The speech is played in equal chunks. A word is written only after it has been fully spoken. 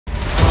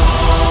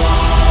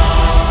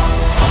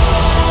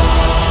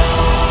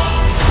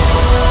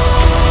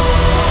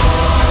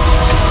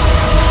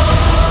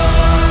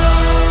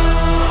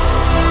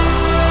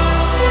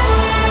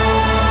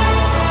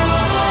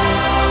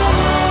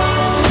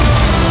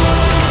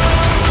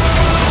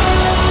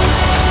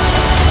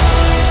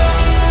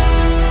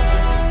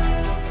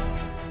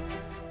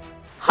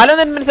Hello,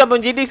 then,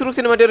 GTX BRooKS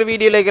in a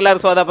video like a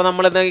so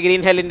the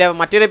Green Hell in the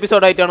material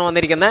episode I turn on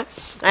the Rikana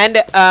and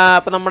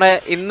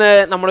in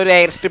the number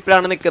airstrip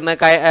on the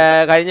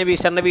Karina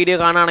Vista video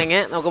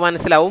Kananga, Nokuman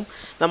Slav,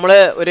 number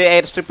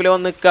airstrip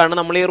on the Kana,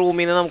 normally room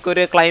in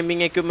the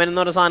climbing equipment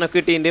or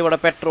Sanakit in the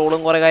petrol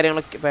or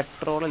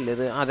petrol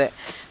other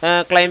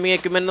climbing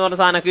equipment or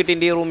Sanakit in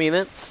the room in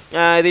the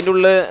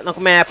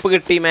map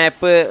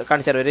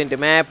consider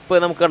map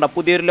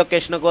Pudir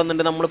location of the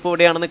number of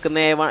Pudi on the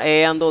Kaneva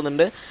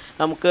and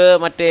നമുക്ക്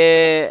മറ്റേ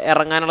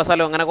ഇറങ്ങാനുള്ള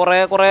സ്ഥലം അങ്ങനെ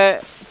കുറേ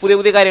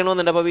പുതിയ കാര്യങ്ങൾ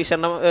വന്നിട്ടുണ്ട് അപ്പോൾ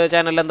വിഷൻ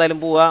ചാനലിൽ എന്തായാലും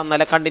പോവുക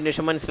എന്നാലേ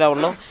കണ്ടിന്യൂഷൻ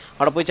മനസ്സിലാവുള്ളൂ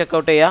അവിടെ പോയി ചെക്ക്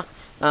ഔട്ട്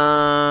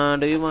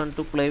ചെയ്യുക do you want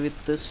to play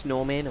with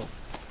സ്നോമാനോ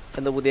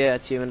എന്ന പുതിയ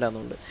അച്ചീവ്മെൻ്റ്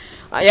ആണെന്നുണ്ട്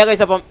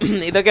ഗൈസ് അപ്പം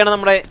ഇതൊക്കെയാണ്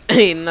നമ്മുടെ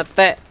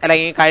ഇന്നത്തെ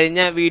അല്ലെങ്കിൽ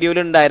കഴിഞ്ഞ വീഡിയോയിൽ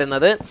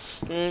ഉണ്ടായിരുന്നത്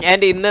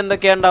ആൻഡ് ഇന്ന്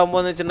എന്തൊക്കെയാണ് ഉണ്ടാകുമ്പോൾ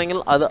എന്ന് വെച്ചിട്ടുണ്ടെങ്കിൽ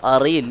അത്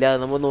അറിയില്ല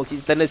നമ്മൾ നോക്കി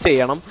തന്നെ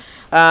ചെയ്യണം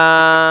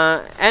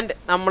ആൻഡ്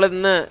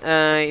നമ്മളിന്ന്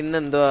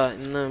എന്തുവാ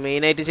ഇന്ന്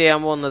മെയിനായിട്ട് ചെയ്യാൻ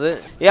പോകുന്നത്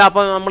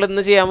അപ്പം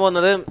നമ്മളിന്ന് ചെയ്യാൻ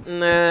പോകുന്നത്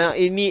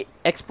ഇനി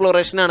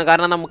എക്സ്പ്ലോറേഷനാണ്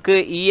കാരണം നമുക്ക്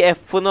ഈ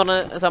എഫ് എന്ന്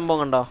പറഞ്ഞ സംഭവം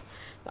കണ്ടോ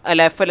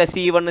അല്ല എഫ് അല്ല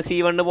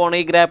C1 പോകണം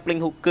ഈ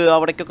ഗ്രാപ്ലിംഗ് ഹുക്ക്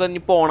അവിടേക്കൊക്കെ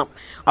ഇനി പോകണം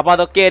അപ്പോൾ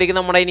അതൊക്കെ ആയിരിക്കും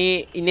നമ്മുടെ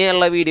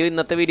ഇനിയുള്ള വീഡിയോ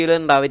ഇന്നത്തെ വീഡിയോയിൽ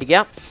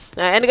ഉണ്ടായിരിക്കുക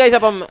എൻ്റെ ഗൈസ്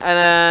അപ്പം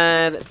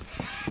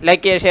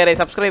ലൈക്ക് ചെയ്യുക ഷെയർ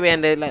ചെയ്യുക സബ്സ്ക്രൈബ്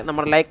ചെയ്യാൻ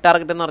നമ്മുടെ ലൈക്ക്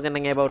ടാർഗറ്റ് എന്ന്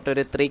പറഞ്ഞിട്ടുണ്ടെങ്കിൽ അബൌട്ട്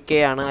ഒരു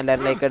 3K ആണ്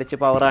എല്ലാവരും ലൈക്ക് അടിച്ച്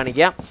പവർ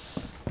കാണിക്കുക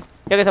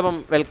ഗൈസ് അപ്പം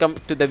welcome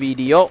to the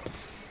video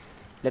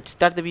let's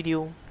start the video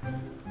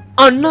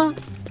അണ്ണ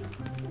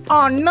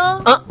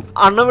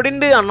ഇവിടെ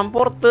ഉണ്ട് അണ്ണൻ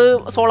പുറത്ത്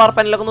സോളാർ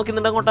പാനലൊക്കെ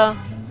നോക്കുന്നുണ്ട് അങ്ങോട്ടാ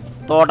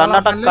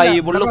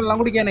വെള്ളം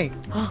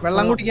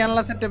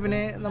കുടിക്കാനുള്ള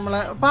സെറ്റപ്പിന്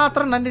നമ്മളെ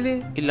പാത്രം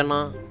ഇല്ലണ്ണ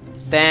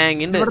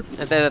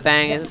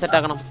തേങ്ങ സെറ്റ്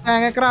ആക്കണം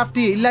തേങ്ങ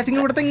ക്രാഫ്റ്റ്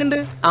ഇല്ലാച്ചെങ്കിൽ ഇവിടെ തെങ്ങുണ്ട്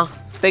ആ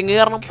തെങ്ങ്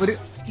കയറണം ഒരു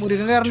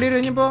മുരുകൻ കയറേണ്ടി വരും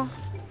ഇനിയിപ്പോ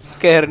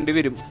കയറേണ്ടി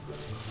വരും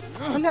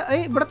അല്ല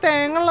ഇവിടെ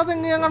തേങ്ങ ഉള്ള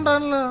തെങ്ങ് ഞാൻ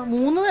കണ്ടാണല്ലോ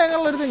 3 തേങ്ങ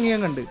ഉള്ള ഒരു തെങ്ങ്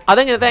ഞാൻ കണ്ട്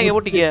അതെങ്ങനെ തേങ്ങ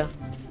പൊട്ടിക്കുക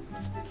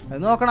അത്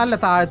നോക്കണം അല്ല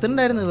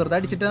താഴത്തുണ്ടായിരുന്നു വെറുതെ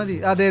അടിച്ചിട്ടാ മതി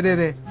അതെ അതെ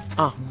അതെ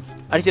ആ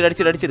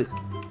അടിച്ചിട്ട്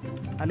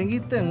അല്ലെങ്കിൽ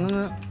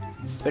തെങ്ങ്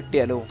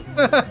വെട്ടിയാലോ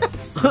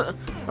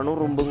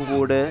റുമ്പും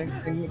കൂടെ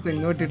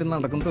തെങ്ങ് വെട്ടിട്ട്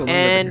നടക്കും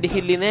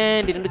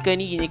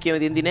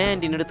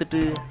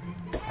എടുത്തിട്ട്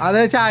അത്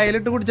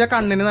ചായയിലിട്ട് കുടിച്ചാൽ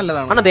കണ്ണിന്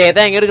നല്ലതാണ്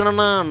തേങ്ങ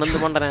എടുക്കണം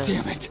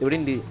ഇവിടെ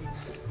ഉണ്ട്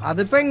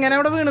അതിപ്പോ എങ്ങനെ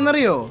അവിടെ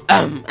വീണെന്നറിയോ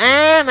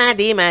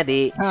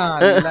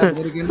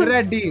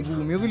അടി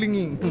ഭൂമി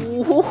കുലുങ്ങി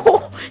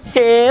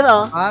ഏതാ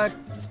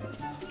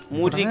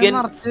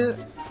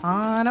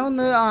ആന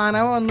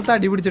വന്ന്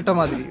തടി പിടിച്ചിട്ട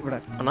മാതിരി ഇവിടെ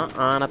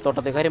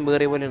ആനത്തോട്ടത്തെ കരിമ്പ്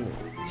കയറിയ പോലെയാണ്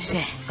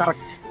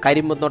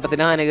കരിമ്പ്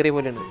തോട്ടത്തിൽ ആന കയറിയ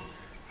പോലെയാണ്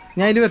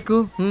ഞാൻ ഇതിൽ വെക്കൂ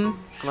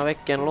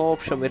വെക്കാനുള്ള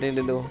ഓപ്ഷൻ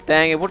വരുന്നില്ലല്ലോ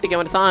തേങ്ങ പൊട്ടിക്കാൻ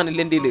പറ്റുന്ന സാധനം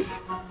ഇല്ല എൻ്റെ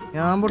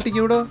ഞാൻ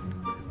പൊട്ടിക്കൂടോ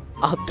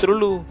അത്രേ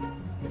ഉള്ളൂ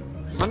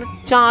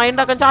ചായ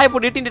ഉണ്ടാക്കാൻ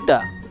ചായപ്പൊടി ഇട്ടിട്ടാ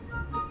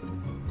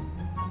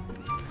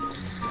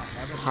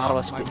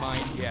harvest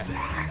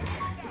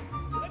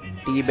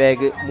tea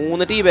bag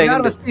 3 tea bag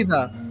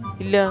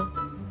ഇല്ല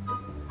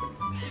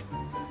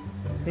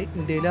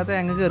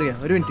തേങ്ങ കേറിയ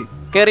ഒരു മിനിറ്റ്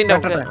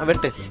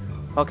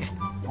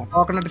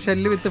കോക്കനട്ട്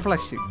ഷെല്ല് വിത്ത്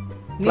ഫ്ലഷ്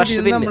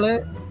നമ്മള്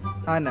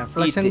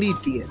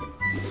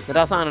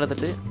സാധനം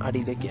എടുത്തിട്ട്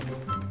അടിയിലേക്ക്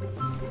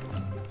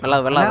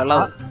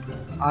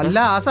അല്ല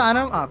ആ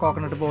സാധനം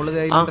കോക്കനട്ട് ബോള്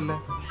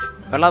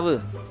വെള്ളാവ്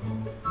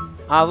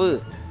ആവ്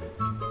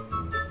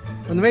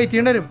ഒന്ന് വെയിറ്റ്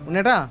ചെയ്യേണ്ടി വരും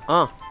ഉണ്ണേട്ടാ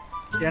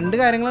 2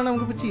 കാര്യങ്ങളാണ്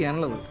നമുക്ക്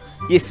ചെയ്യാനുള്ളത്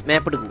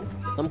മാപ്പ് എടുക്കും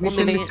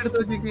നമുക്ക്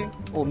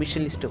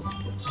mission ലിസ്റ്റോ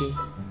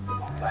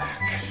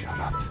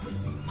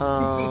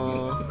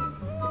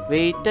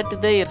wait at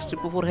the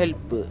airstrip for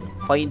help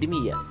find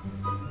me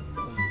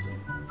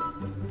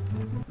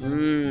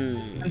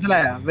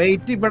മനസ്സിലായോ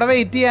ഇവിടെ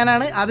വെയിറ്റ്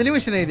ചെയ്യാനാണ് അതില്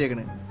മിഷൻ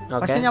എഴുതിയേക്കണ്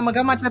പക്ഷെ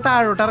നമുക്ക് മറ്റേ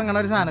താഴോട്ട് ഇറങ്ങണ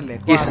ഒരു സാധനല്ലേ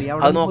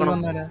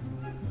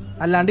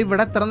അല്ലാണ്ട്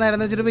ഇവിടെ എത്ര നേരം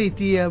വെച്ചിട്ട്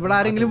വെയിറ്റ് ചെയ്യുക ഇവിടെ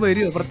ആരെങ്കിലും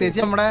വരുമോ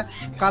പ്രത്യേകിച്ച് നമ്മുടെ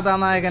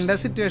കഥാനായകന്റെ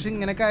സിറ്റുവേഷൻ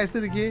ഇങ്ങനെയൊക്കെ ആയ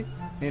സ്ഥിതിക്ക്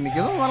എനിക്ക്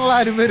തോന്നുന്നുള്ള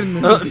ആരും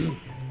വരുന്നു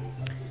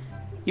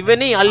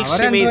ഇവന്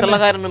അൽഷിമേഴ്സുള്ള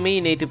കാരണം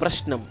മെയിനായിട്ട്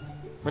പ്രശ്നം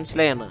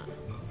മനസ്സിലായാണ്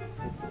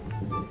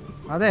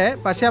അതെ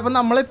പക്ഷെ അപ്പൊ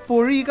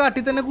നമ്മളെപ്പോഴും ഈ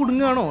കാട്ടിൽ തന്നെ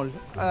കുടുങ്ങാണോ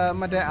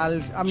മറ്റേ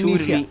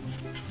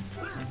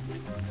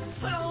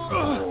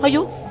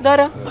അയ്യോ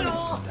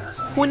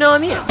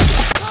സുനാമിയാ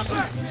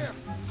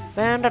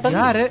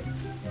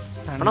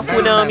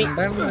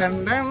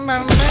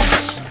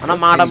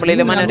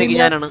മാടമ്പിളിയിലെ മനോരക്ക്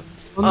ഞാനാണ്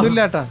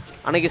ഒന്നുമില്ലാട്ടാ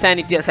അണക്ക്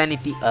സാനിറ്റി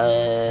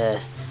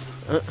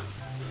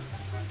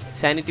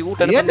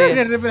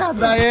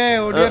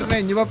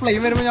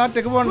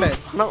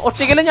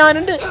ഒറ്റയ്ക്കല്ല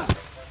ഞാനുണ്ട്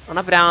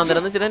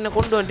ഭ്രാന്തരെന്ന് വെച്ചിട്ട് എന്നെ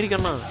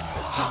കൊണ്ടുവന്നിരിക്കണ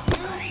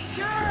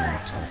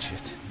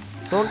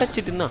ഡോൺ ടച്ച്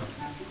ഇറ്റ് എന്നാ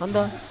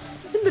എന്താ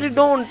എന്തൊരു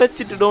ഡോൺ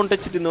ടച്ച്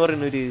ഇറ്റ് എന്ന്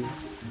പറയുന്നൊരു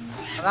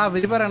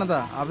അവര് പറയണതാ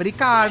അവര്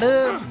കാട്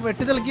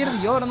വെട്ടി തെളിക്കരുത്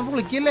ഈ ഓരോന്ന്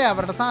പൊളിക്കല്ലേ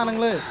അവരുടെ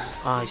സാധനങ്ങള്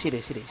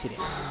ശരി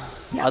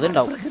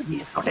അതുണ്ടാവും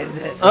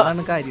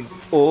കാര്യം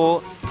ഓ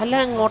അല്ല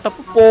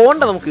അങ്ങോട്ടപ്പോ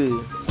പോവണ്ട നമുക്ക്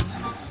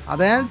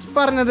അതാ ഞാൻ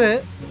പറഞ്ഞത്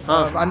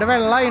അവന്റെ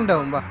വെള്ളായി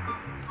ഉണ്ടാവും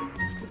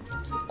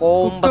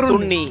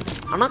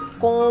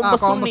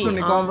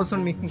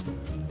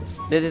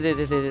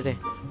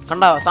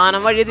കണ്ടോ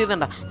സാധനം വഴി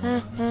എത്തിയതണ്ട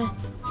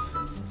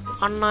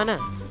അണ്ണാന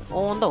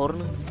ഓന്താ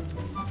ഓർന്ന്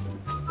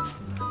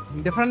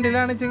എന്റെ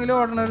ഫ്രണ്ടിലാണെച്ചെങ്കിൽ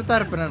ഓടണ ഒരു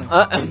തരപ്പനാണ്.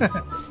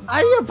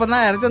 അയ്യോ ഇപ്പൊ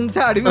നേരെ ചെന്ന്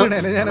ചാടി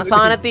വീണേനെ ഞാൻ.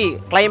 സാധനത്തി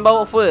ക്ലൈംബ്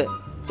ഓഫ്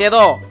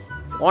ചെയ്തോ?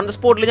 ഓൺ ദ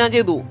സ്പോട്ടിൽ ഞാൻ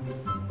ചെയ്തു.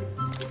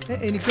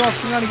 എനിക്ക്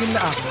ഓപ്ഷൻ കാണിക്കില്ല.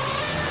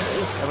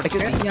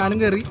 ഞാനും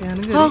കേറി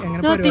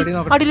എങ്ങനെ പരിപാടി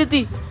നോക്കട്ടെ.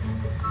 അടിയിലെത്തി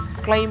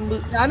ക്ലൈംബ്.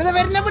 ഞാനിത്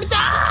വരുന്ന പിടിച്ച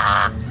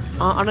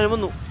അണ്ണൻ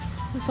വന്നു.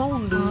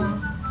 സൗണ്ട്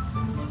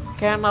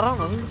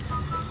കിണറാണ്.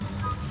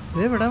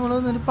 ഇവിടെ നമ്മള്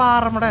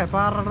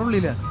പാറയുടെ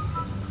ഉള്ളിലാ.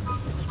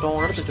 സ്റ്റോൺ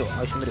എടുത്തിട്ടോ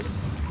ആവശ്യം വരും.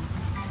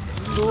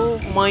 എന്തോ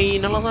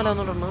മൈനുള്ള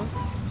സ്ഥലം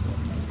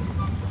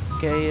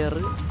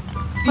കെയറ്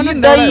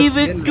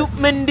ഡൈവ്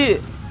എക്യുപ്മെന്റ്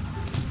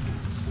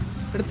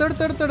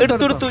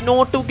എടുത്തെടുത്തു.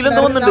 നോട്ട് ബുക്കിൽ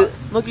എന്തോ വന്നിട്ടുണ്ട്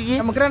നോക്കിക്കേ.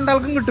 നമുക്ക്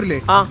രണ്ടാൾക്കും കിട്ടില്ലേ?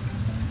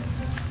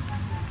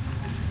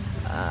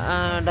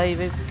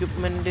 ഡൈവ്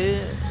എക്യുപ്മെന്റ്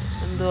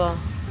എന്തുവാ?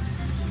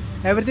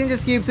 Everything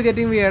just keeps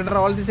getting weirder.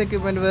 All this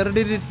equipment, where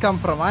did it come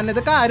from?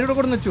 ഇതൊക്കെ ആരോട്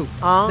കൊടുന്നു വെച്ചു?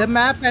 The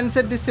map ends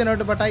at this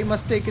note, but I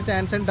must take a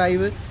chance and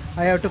dive.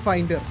 I have to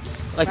find her.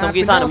 നമുക്ക്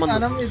ഈ സാധനം വന്നു.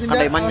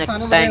 മഞ്ഞ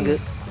tank,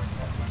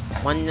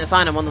 മഞ്ഞ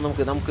സാധനം വന്നു.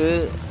 നമുക്ക്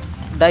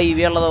ഡൈവ്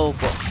ചെയ്യാനുള്ളതാ.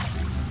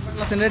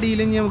 വെള്ളത്തിന്റെ അടിയിൽ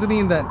നമുക്ക്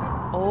നീന്താൻ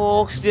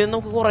ഓക്സിജൻ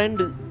നമുക്ക് കുറെ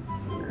ഉണ്ട്.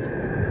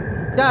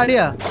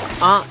 ചാടിയാ?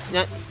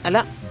 ഞാൻ അല്ല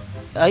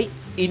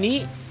ഇനി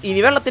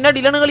വെള്ളത്തിന്റെ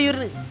അടിയിലാണ് കളി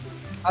വരുന്നത്.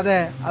 അതെ,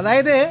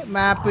 അതായത്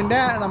മാപ്പിന്റെ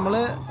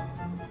നമ്മള്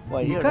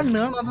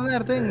കണ്ണ് കാണാത്ത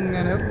നേരത്തെ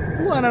ഇങ്ങനെ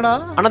പോവാനടാ.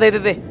 അണേ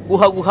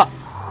ഗുഹ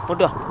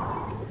ഇങ്ങോട്ട് വാ.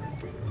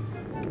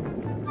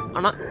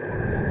 അണ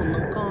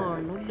ഒന്നും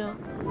കാണില്ല.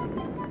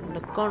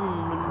 എന്റെ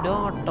കണ്ണിന്റെ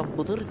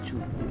അട്ടപ്പ് തെറിച്ചു.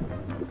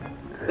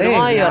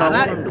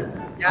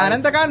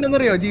 ഞാനെന്താ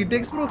കാണുന്നറിയോ?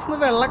 GTX BRooKS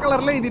വെള്ള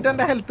കളറിൽ എഴുതിട്ട്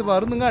എന്റെ ഹെൽത്ത്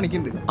ബാർ ഒന്നും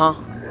കാണിക്കുന്നുണ്ട്.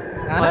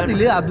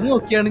 ഞാനതില് അത്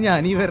നോക്കിയാണ്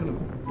ഞാൻ ഈ വരുന്നത്.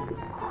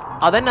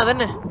 അതന്നെ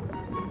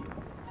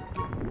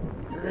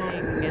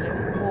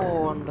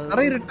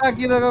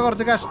ഇരുട്ടാക്കിയതൊക്കെ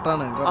കുറച്ച്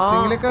കഷ്ടാണ്.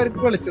 കുറച്ചെങ്കിലൊക്കെ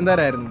അവർക്ക് വെളിച്ചം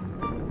തരായിരുന്നു.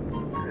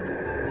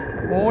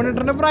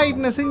 മോണിറ്ററിന്റെ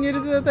ബ്രൈറ്റ്നെസ്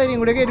ഇങ്ങനെ തരിയും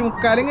കൂടെ കയറ്റി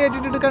മുക്കാലും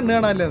കയറ്റിട്ട് കണ്ണ്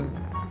കാണാല്ലോ.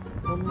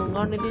 ഒന്നും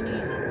കാണില്ല.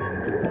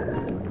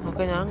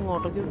 ഞാൻ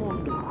അങ്ങോട്ടേക്ക്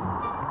പോണ്ട്.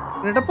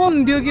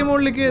 പൊന്തി നോക്കിയ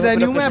മുകളിലേക്ക്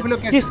ന്യൂ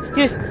മാപ്പിലൊക്കെ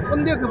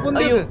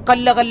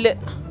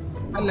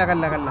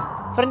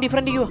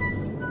ഫ്രണ്ടിക്ക്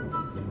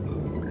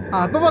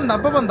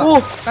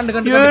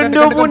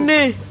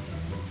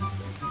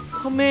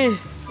അമ്മേ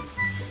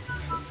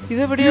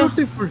ഇതെവിടെയാ?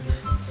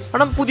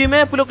 അണ്ണാ പുതിയ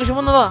മാപ്പ് ലൊക്കേഷൻ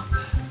വന്നതാ.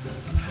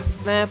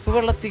 മാപ്പ്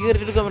വെള്ളത്തിൽ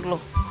കയറിട്ട് എടുക്കാൻ പറ്റുള്ളൂ.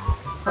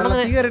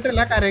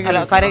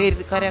 കര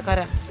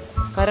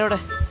എവിടെ?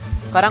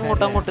 കര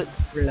അങ്ങോട്ട്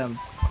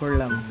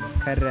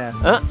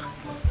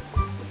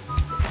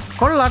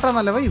കൊള്ളാട്ടോ,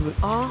 നല്ല വൈബ്.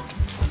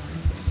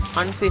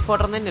 അൺസേഫ്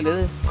വാട്ടർ തന്നെയല്ലേ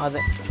ഇത്?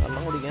 അതെ,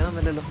 വെള്ളം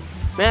കുടിക്കാനൊന്നുമല്ലല്ലോ.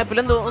 മാപ്പിൽ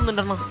എന്തോ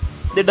ഒന്നുണ്ടണ്ണ.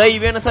 ഇത്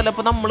ഡൈവ് ചെയ്യണ സ്ഥലം.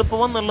 അപ്പൊ നമ്മളിപ്പോ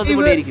വന്നുള്ളത്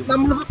ഇവിടെ ആയിരിക്കും.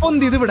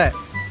 ഇവിടെ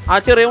ആ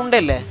ചെറിയ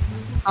ഉണ്ടല്ലേ?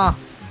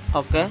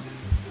 ഓക്കെ,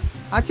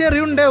 ആ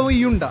ചെറിയ ഉണ്ട്.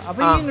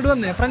 അപ്പൊ ഇങ്ങോട്ട്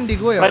വന്നേ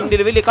ഫ്രണ്ടിക്ക് പോയോ?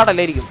 ഫ്രണ്ടില് വലിയ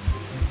കടലായിരിക്കും.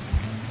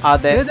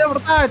 അതെ,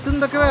 താഴത്ത്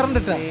എന്തൊക്കെ വേറെ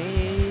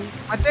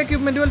മറ്റേ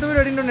എക്യുപ്മെന്റ് പോലത്തെ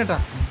പരിപാടി ഉണ്ട് കേട്ടാ.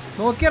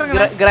 നോക്കി ഇറങ്ങണ.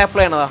 ഗ്രാപ്പിൾ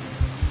ചെയ്യണതാ.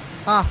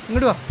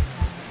 ഇങ്ങോട്ട് വാ.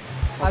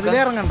 അതിലേ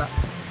ഇറങ്ങണ്ട,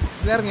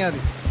 ഇതിലിറങ്ങിയാ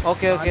മതി.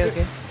 ഓക്കെ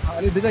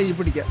ഇത് കൈ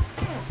പിടിക്കാം.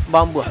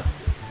 ബാമ്പുവാ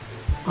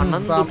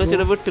അണ്ണൻ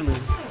വെട്ടണ്.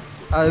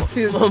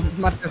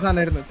 മറ്റേ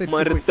സാധനം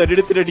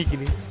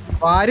മരത്തടിയെടുത്തിട്ടടിക്കുന്നു.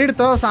 വാരി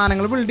എടുത്തോ.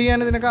 സാധനങ്ങൾ ബിൽഡ് ചെയ്യാൻ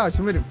ഇതിനൊക്കെ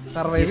ആവശ്യം വരും.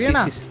 സർവൈവ്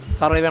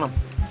ചെയ്യണം.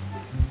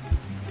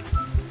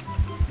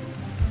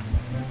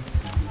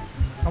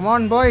 Come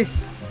on boys.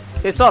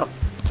 Yes sir.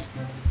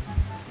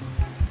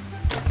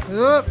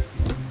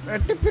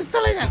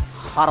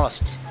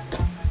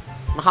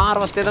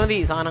 Harvest ചെയ്താൽ മതി,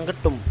 സാധനം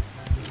കിട്ടും.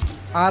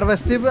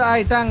 ഹാർവെസ്റ്റ്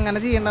ആയിട്ട് അങ്ങനെ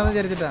ചെയ്യണ്ടെന്ന്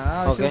വിചാരിച്ചിട്ടാ.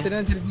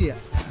 ആവശ്യത്തിനനുസരിച്ച് ചെയ്യാം.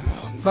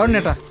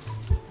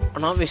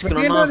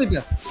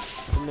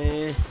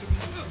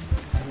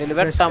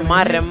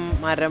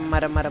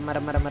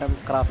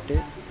 ക്രാഫ്റ്റ്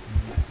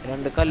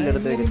 2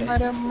 കല്ലെടുത്ത്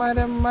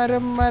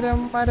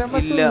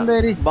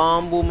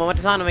ബാമ്പൂമ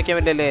മറ്റേ സാധനം വെക്കാൻ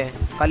പറ്റില്ലല്ലേ?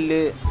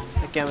 കല്ല്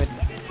വെക്കാൻ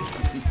പറ്റില്ല.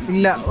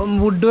 ഇല്ല,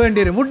 വുഡ് വേണ്ടി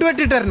വരും. വുഡ്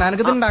വെട്ടിട്ട് തരണം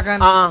എനിക്കിത് ഉണ്ടാക്കാൻ.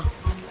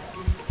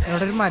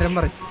 ഇവിടെ ഒരു മരം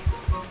പറയും.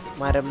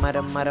 മരം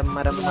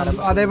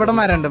അതെ, ഇവിടെ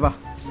മരം ഉണ്ട്.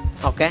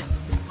 ഓക്കെ,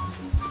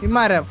 ഈ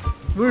മരം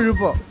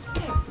വീഴുപ്പോ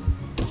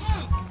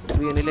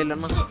വീണില്ലല്ലോ.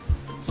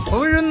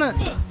 വീഴുന്ന്.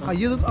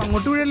 അയ്യോ,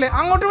 അങ്ങോട്ട് വീഴല്ലേ,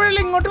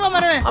 ഇങ്ങോട്ട് പോ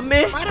മരമേ.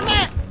 അമ്മേ,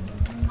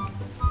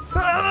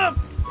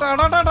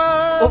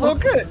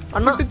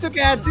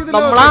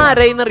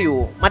 നമ്മളാരെന്നറിയോ?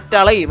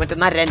 മറ്റാളെ മറ്റേ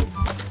നരൻ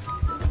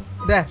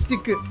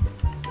സ്റ്റിക്ക്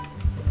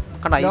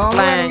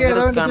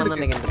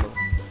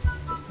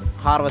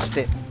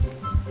ഹാർവെസ്റ്റ്.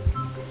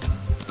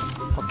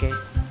 ഓക്കെ,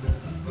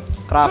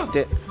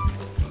 ക്രാഫ്റ്റ്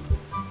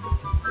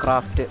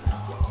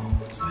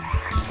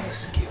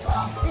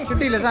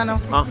കിട്ടിയില്ല സാധനം.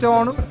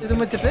 സ്റ്റോണും ഇതും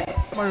വെച്ചിട്ട്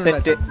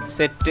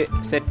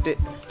സെറ്റ്.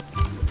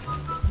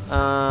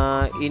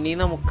 ഇനി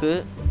നമുക്ക്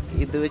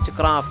ഇത് വെച്ച്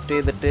ക്രാഫ്റ്റ്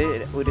ചെയ്തിട്ട്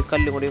ഒരു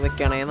കല്ലും കൂടി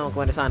വെക്കുകയാണെങ്കിൽ നമുക്ക്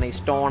മറ്റേ സാധനം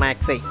സ്റ്റോൺ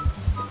ആക്സൈ.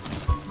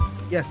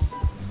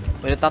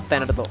 ഒരു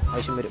തത്തേനെടുത്തോ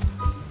ആവശ്യം വരും.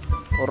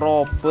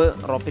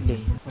 റോപ്പില്ലേ?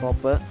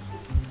 റോപ്പ്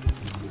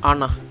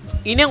ആണ.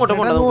 ഇനി അങ്ങോട്ട്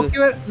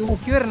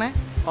നോക്കി വരണേ.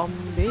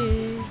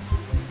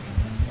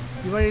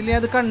 ഈ വഴിയില്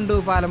അത് കണ്ടു,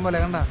 പാലം പോലെ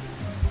കണ്ട.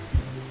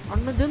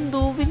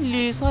 അണ്ണതെന്തോ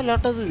വലിയ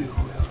സ്ഥലാട്ടത്.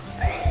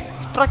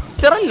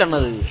 സ്ട്രക്ചർ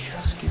അല്ലണ്ണത്.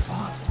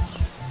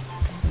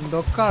 എന്തോ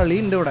കളി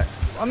ഉണ്ട് ഇവിടെ.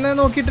 ഒന്നേ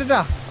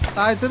നോക്കിട്ടാ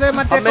താഴത്തെ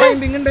മറ്റേ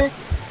ക്ലൈംബിംഗ് ഉണ്ട്.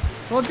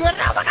 നോക്കി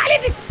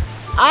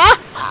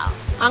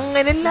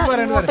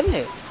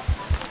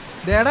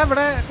ദേടാ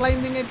ഇവിടെ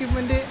ക്ലൈംബിംഗ്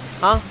എക്യുപ്മെന്റ്.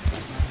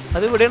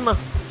 അത് ഇവിടെ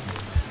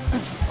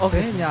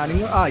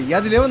ഞാനിങ്ങ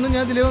അതിലേ വന്നു.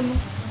 ഞാൻ ഇതിലേ വന്നു.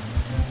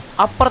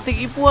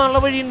 അപ്പുറത്തേക്ക് പോവാനുള്ള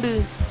വഴിയുണ്ട്.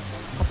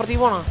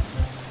 അപ്പുറത്തേക്ക് പോണ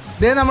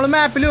നമ്മള്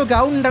മാപ്പിൽ നോക്കുക.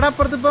 ആ ഉണ്ടട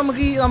അപ്പുറത്ത് ഇപ്പൊ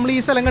നമുക്ക് നമ്മൾ ഈ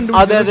സ്ഥലം കണ്ടു.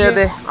 അതെ അതെ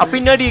അതെ.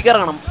 പിന്നെ അടിയിലേക്ക്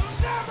ഇറങ്ങണം.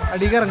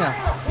 അടിയിലേക്ക് ഇറങ്ങാം.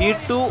 ഈ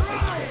ടു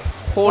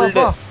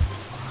ഹോൾഡ്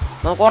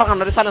നമുക്ക്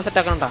ഉറങ്ങണ്ട ഒരു സ്ഥലം സെറ്റ്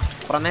ആക്കണ്ട.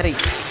 കുറെ നേരം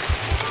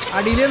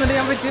അടിയിൽ വന്നിട്ട്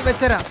ഞാൻ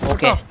വെച്ചരാം.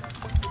 ഓക്കെ.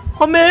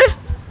 അമ്മേ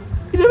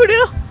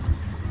ഇതെവിടെയാ?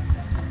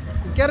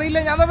 എനിക്കറിയില്ല.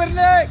 ഞാൻ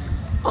വരുന്നേ.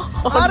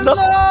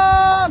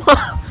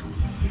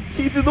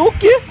 ഇത്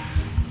നോക്കിയേ.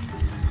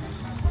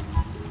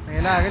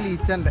 മേലാകെ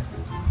ലീച്ചന്റെ.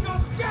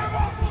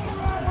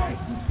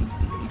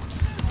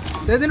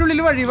 ഇതിനുള്ളിൽ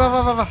വഴി. വാ വാ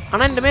വാ.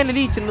 ആണോ എന്റെ മേലെ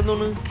ലീച്ചുണ്ടെന്ന്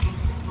തോന്നുന്നു.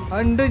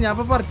 ഉണ്ട്. ഞാൻ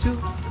ഇപ്പൊ പറിച്ചു.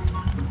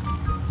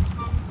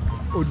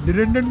 ഒന്ന്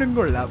രണ്ടും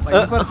കൊള്ളാം.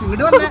 പറിച്ചു.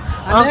 ഇങ്ങോട്ട് വന്നേ.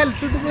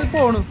 ഹെൽത്ത് പോയി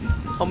പോണു.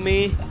 അമ്മേ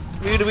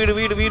വീട് വീട്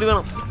വീട് വീട്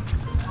വേണം.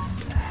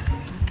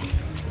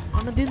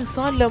 ആണത്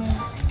സ്ഥലം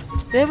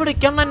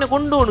എവിടേക്കാണ് എന്നെ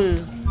കൊണ്ടുപോണ്?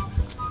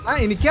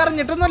 എനിക്ക്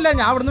അറിഞ്ഞിട്ടൊന്നുമില്ല.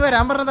 ഞാൻ ഇവിടുന്ന്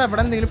വരാൻ പറഞ്ഞതാ.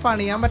 ഇവിടെ എന്തെങ്കിലും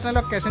പണിയാൻ പറ്റുന്ന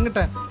ലൊക്കേഷൻ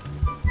കിട്ടാൻ.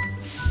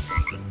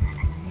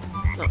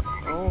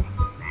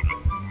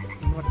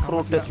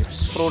 Fruit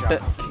fruit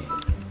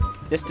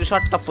just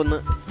shut up.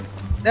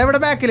 എവിടെ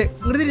ബാക്കില്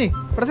ഇങ്ങോട്ട് തിരി.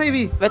 ഇവിടെ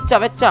സേവ് വെച്ചാ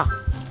വെച്ചാ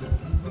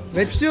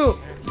വെച്ചു.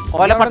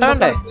 ഓലപ്പട്ട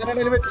വേണ്ടേ?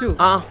 വെച്ചു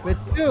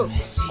വെച്ചു.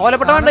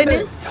 ഓലപ്പട്ട വേണ്ട ഇതിന്?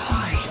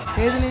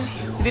 ഏതിന്?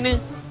 ഇതിന്.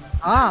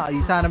 ഈ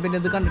സാധനം പിന്നെ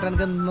ഇത് കണ്ടിട്ട്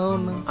എനിക്ക് എന്താ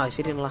തോന്നുന്നു.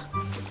 ശരിയാണല്ല.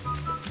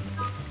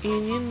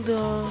 ഇനി എന്താ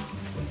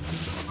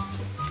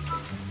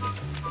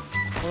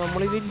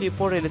നമ്മള് വലിയ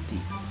പുഴയിലെത്തി.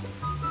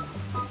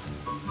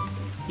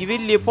 ഈ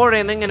വലിയ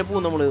പുഴയെന്ന് എങ്ങനെ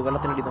പോകും നമ്മള്?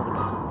 വെള്ളത്തിനടി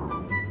നോക്കട്ടെ.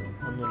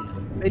 ഒന്നുമില്ല.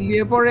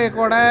 വലിയ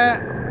പുഴയെക്കൂടെ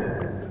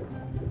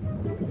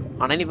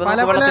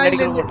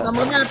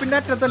മാപ്പിന്റെ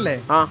അറ്റത്തല്ലേ?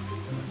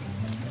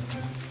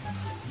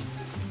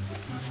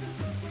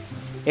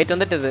 ഏറ്റവും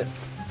തെറ്റത്.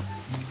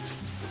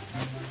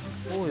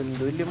 ഓ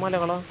എന്ത് വലിയ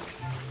മലകളാ.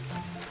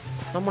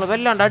 നമ്മള്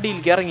വല്ലാണ്ട്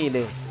അടിയിലേക്ക്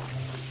ഇറങ്ങിയില്ലേ?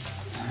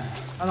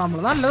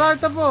 നമ്മള് നല്ല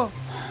താഴ്ത്തപ്പോ.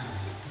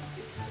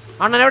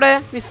 അണ്ണനെവിടെ?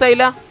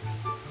 മിസ്സായില്ല.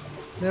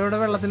 ഇവിടെ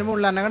വെള്ളത്തിന്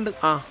മുകളിൽ തന്നെ കണ്ട്.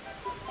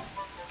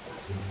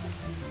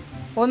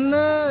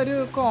 ഒന്ന് ഒരു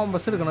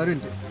കോമ്പസ് എടുക്കണം. ഒരു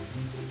മിനിറ്റ്.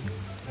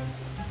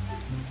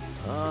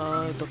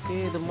 ഇതൊക്കെ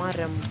ഇത്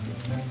മരം.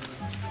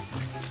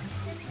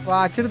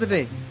 വാച്ച്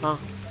എടുത്തിട്ടേ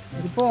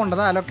ഇത്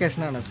പോണ്ടത് ആ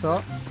ലൊക്കേഷനാണ്. സോ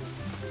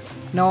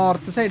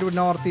നോർത്ത് സൈഡ്,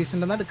 നോർത്ത്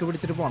ഈസ്റ്റിന്റെ നടുക്ക്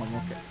പിടിച്ചിട്ട് പോണം.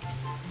 ഓക്കെ.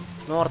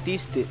 നോർത്ത്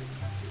ഈസ്റ്റ്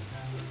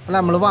അല്ല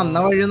നമ്മള് വന്ന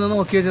വഴി ഒന്ന്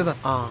നോക്കി വെച്ചതാ.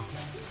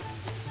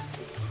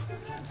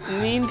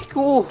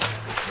 നീന്തിക്കോ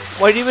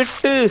വഴി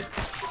വിട്ട്.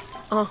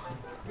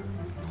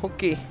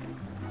 Okay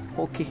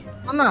okay.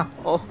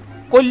 ഓ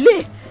കൊല്ലേ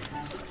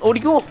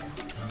ഓടിക്കോ.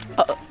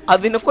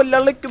 അതിനെ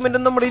കൊല്ലാനുള്ള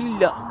എക്യുപ്മെന്റ് നമ്മുടെ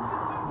ഇല്ല.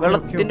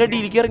 വെള്ളത്തിന്റെ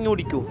അടിയിലേക്ക് ഇറങ്ങി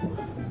ഓടിക്കോ.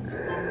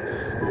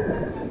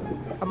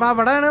 അപ്പൊ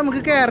അവിടെയാണ്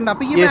നമുക്ക് കേറണ്ട.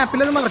 അപ്പൊ ഈ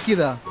മാപ്പിൽ അത് മാർക്ക്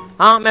ചെയ്താ?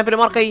 മാപ്പിൽ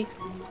മാർക്കായി.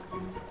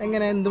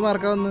 എങ്ങനെ? എന്ത്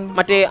മാർക്കാ വന്ന്?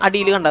 മറ്റേ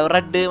അടിയിൽ കണ്ട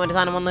റെഡ് മറ്റേ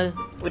സാധനം വന്ന്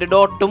ഒരു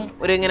ഡോട്ടും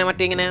ഒരു ഇങ്ങനെ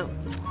മറ്റേ ഇങ്ങനെ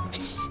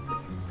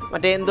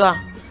മറ്റേ എന്തുവാ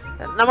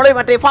നമ്മള്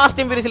മറ്റേ ഫാസ്റ്റ്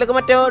ആൻഡ് ഫ്യൂരിയസിലൊക്കെ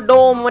മറ്റേ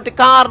ഡോം മറ്റേ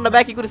കാറിന്റെ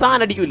ബാക്കിൽ ഒരു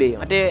സാധനം അടിക്കൂലേ?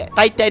 മറ്റേ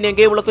ടൈറ്റാനിയം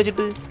കേബിളൊക്കെ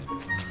വെച്ചിട്ട്.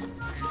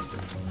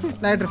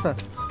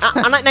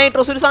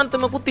 നൈട്രോസ് ഒരു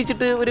സാധനത്ത്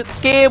കുത്തിച്ചിട്ട് ഒരു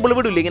കേബിൾ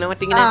വിടൂലേ ഇങ്ങനെ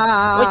മറ്റേ ഇങ്ങനെ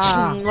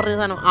പറഞ്ഞ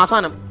സാധനം. ആ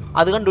സാധനം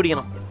അത്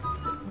കണ്ടുപിടിക്കണം.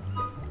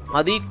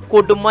 അത് ഈ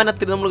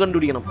കൊടുമനത്തിൽ നമ്മൾ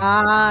കണ്ടുപിടിക്കണം.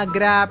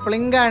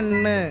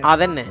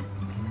 അതന്നെ.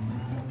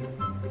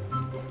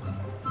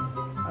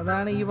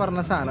 അതാണ് ഈ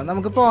പറഞ്ഞ സാധനം.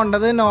 നമുക്ക്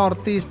പോണ്ടത്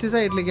നോർത്ത് ഈസ്റ്റ്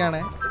സൈഡിലേക്കാണ്.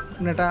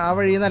 എന്നിട്ട് ആ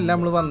വഴി നല്ല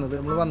നമ്മള്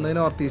വന്നത്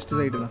നോർത്ത് ഈസ്റ്റ്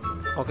സൈഡിൽ.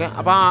 ഓക്കെ.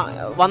 അപ്പൊ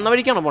വന്ന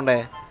വഴിക്കാണോ പോണ്ടേ?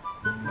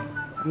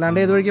 അല്ലാണ്ട്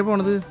ഏത് വഴിക്കാ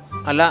പോണത്?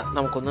 അല്ല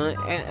നമുക്കൊന്ന്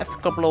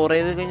എക്സ്പ്ലോർ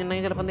ചെയ്ത്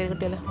കഴിഞ്ഞിട്ടുണ്ടെങ്കിൽ ചിലപ്പോൾ എന്തെങ്കിലും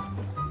കിട്ടിയല്ലേ.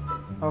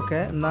 ഓക്കെ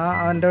എന്നാ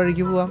അവന്റെ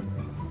വഴിക്ക് പോവാം.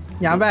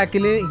 ഞാൻ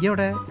ബാക്കില്.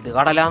 ഇവിടെ ഇത്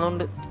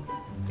കടലാന്നുണ്ട്.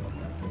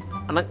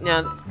 അണ്ണാ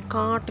ഞാൻ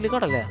കാട്ടില്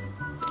കടല.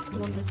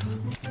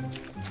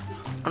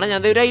 അണ്ണാ ഞാൻ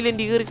ഒരു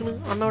ഐലൻഡിൽ കയറിക്കണ്.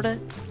 അണ്ണ അവിടെ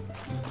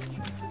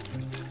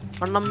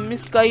അണ്ണ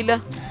മിസ്കായില്ല.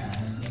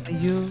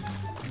 അയ്യോ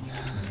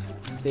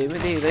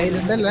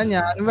ഐലൻഡല്ല,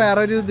 ഞാനും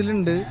വേറൊരു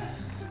ഇതിലുണ്ട്.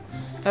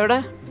 എവിടെ?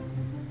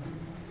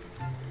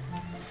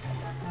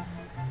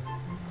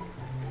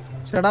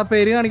 ചേട്ടാ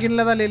പേര്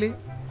കാണിക്കണില്ല തലയില്.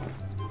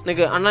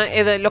 നിക്ക് അണ്ണ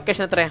ഏത്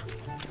ലൊക്കേഷൻ എത്രയാ?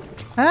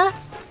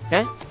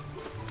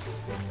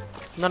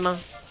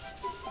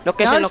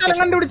 ലൊക്കേഷൻ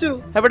കണ്ടുപിടിച്ചു.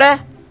 എവിടെ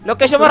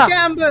ലൊക്കേഷൻ പറ?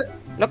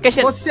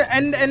 ലൊക്കേഷൻ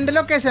എന്റെ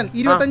location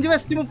 25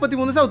 west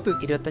 33 south.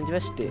 25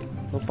 west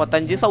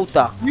 35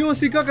 South?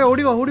 Music ഒക്കെ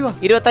ഓടിവാ ഓടിവാ.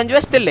 25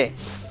 വെസ്റ്റ് അല്ലേ?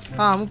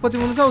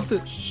 33 സൗത്ത്.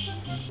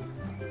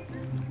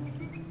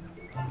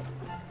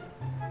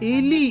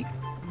 എലി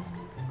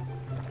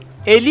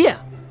എലിയാ?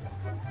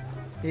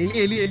 എലി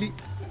എലി എലി.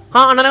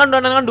 അണ്ണനെ കണ്ടു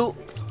അണ്ണനെ കണ്ടു.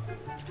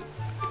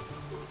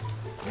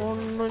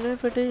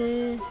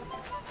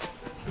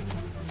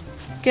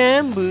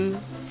 ക്യാമ്പ്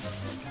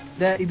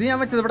ഇത് ഞാൻ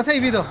വെച്ചത് ഇവിടെ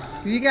സേവ് ചെയ്തോ.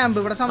 ഈ ക്യാമ്പ്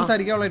ഇവിടെ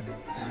സംസാരിക്കാനുള്ള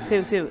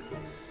സേവ് സേവ്.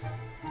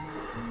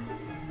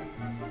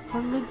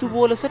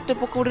 ഇതുപോലെ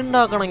സെറ്റപ്പ് ഒക്കെ ഇവിടെ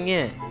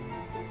ഉണ്ടാക്കണങ്ങേ.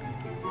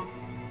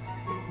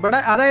 ഇവിടെ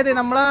അതായത്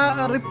നമ്മളെ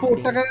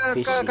റിപ്പോർട്ടൊക്കെ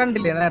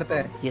കണ്ടില്ലേ നേരത്തെ?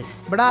 യെസ്.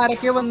 ഇവിടെ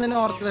ആരൊക്കെ വന്ന്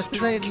നോർത്ത് വെസ്റ്റ്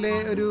സൈഡില്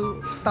ഒരു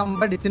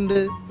തമ്പടിച്ചിട്ടുണ്ട്,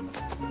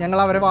 ഞങ്ങൾ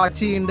അവരെ വാച്ച്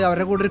ചെയ്യുന്നുണ്ട്,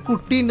 അവരുടെ കൂടെ ഒരു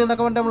കുട്ടി ഉണ്ട്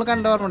എന്നൊക്കെ പറഞ്ഞിട്ട് നമ്മൾ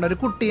കണ്ടോർമ്മയുണ്ട്. ഒരു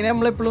കുട്ടീനെ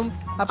നമ്മളെപ്പോഴും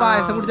ആ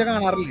പായസം കുടിച്ച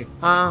കാണാറില്ലേ?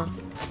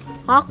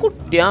 ആ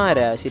കുട്ടി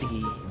ആരാ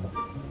ശരിക്കും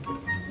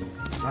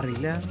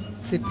അറിയില്ല.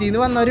 സിറ്റിന്ന്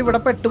വന്നവർ ഇവിടെ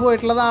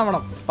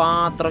പെട്ടുപോയിട്ടുള്ളതാവണം.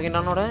 പാത്രമൊക്കെ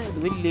അവിടെ. ഇത്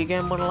വലിയ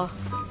ക്യാമ്പുള്ള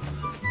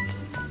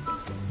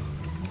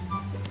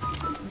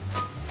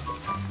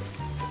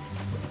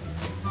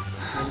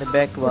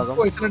ബാക്ക് ഭാഗം.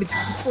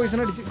 പോയിസൺ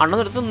അടിച്ച് അണ്ണ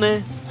നിർത്തുന്നേ.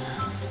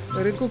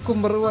 ഒരു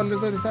കുക്കുംബർ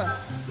പോലത്തെ ഒരു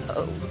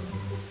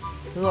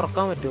ഇത്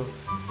തുറക്കാൻ പറ്റുമോ?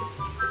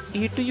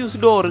 ഈ ടു യൂസ്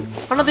ഡോറ്.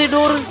 അണ്ണതേ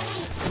ഡോറ്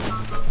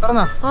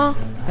പറഞ്ഞാ.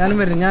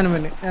 ഞാനും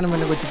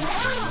വന്നെ കൊച്ചിക്ക്.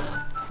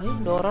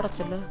 ഡോർ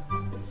അടച്ചല്ല.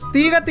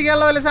 തീ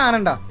കത്തിക്കാനുള്ള വല്ല സാധനം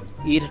ഉണ്ടാ?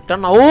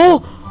 ഇരുട്ടണ്ണ. ഓ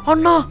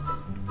അണ്ണാ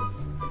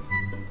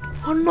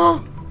അണ്ണാ,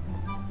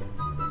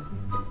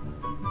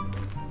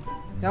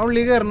 ഞാൻ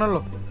ഉള്ളിൽ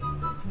കയറണല്ലോ.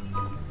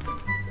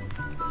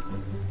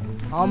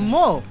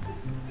 അമ്മോ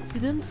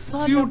ഇതെന്ത്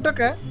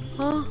സ്യൂട്ടൊക്കെ.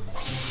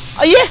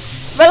 അയ്യേ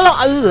വെള്ളം.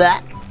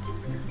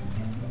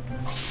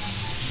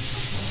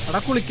 എടാ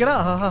കുളിക്കടാ.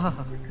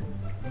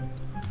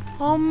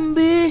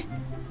 അമ്പേ.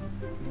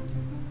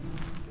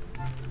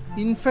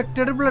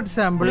 Infected blood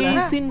sample.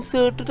 Please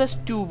insert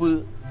test tube.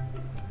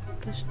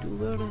 Test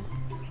tube എവിടെ?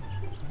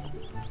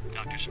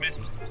 Dr. Smith,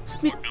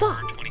 Smith. port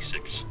number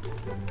 26.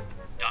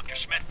 Dr.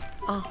 Smith,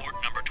 port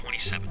number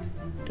 27.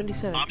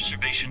 27.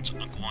 Observations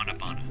on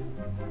Guanabana,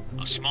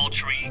 a small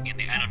tree in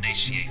the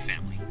Annonaceae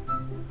family.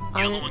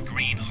 Yellow and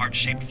green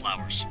heart-shaped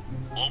flowers,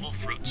 oval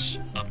fruits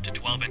up to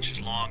 12 inches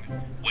long,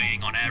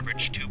 weighing on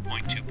average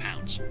 2.2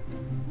 pounds.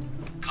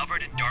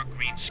 Covered in dark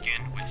green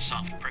skin with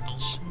soft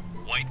prickles,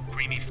 white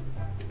creamy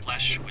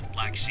flesh with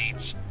black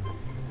seeds.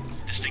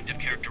 Distinctive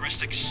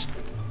characteristics,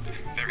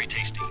 very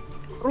tasty.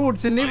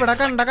 ഫ്രൂട്ട്സിന്റെ ഇവിടെ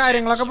കണ്ട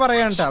കാര്യങ്ങളൊക്കെ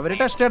പറയാൻ അവര്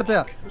test എടുത്ത.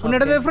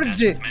 പിന്നീട്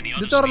fridge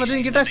ഇത് തുറന്നിട്ട്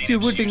എനിക്ക് ടെസ്റ്റ്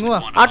ട്യൂബ് കിട്ടിങ്ങുവാ.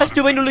 ആ ടെസ്റ്റ്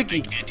ട്യൂബ് അതിന്റെ ഉള്ളിലേക്ക്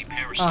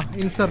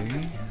ഇൻസർട്ട്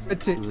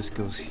വെച്ച്.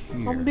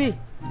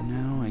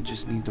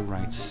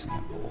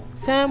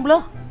 സാമ്പിളോ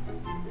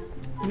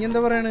ഇനി എന്താ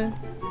പറയണ്?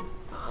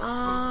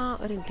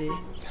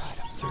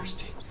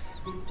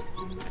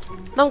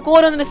 നമുക്ക്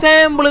ഓരോന്നിന്റെ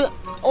സാമ്പിള്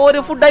ഓരോ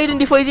ഫുഡ്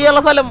ഐഡന്റിഫൈ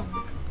ചെയ്യാനുള്ള സ്ഥലം.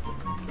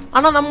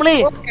 ആണോ നമ്മളെ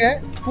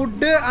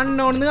ഫുഡ്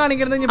അൺനോൺ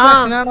കാണിക്കുന്നത്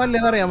പ്രശ്നമാണോ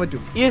അല്ലേന്ന് അറിയാൻ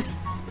പറ്റും. യെസ്,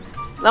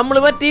 നമ്മള്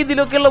മറ്റേ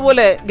ഇതിലൊക്കെ ഉള്ള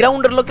പോലെ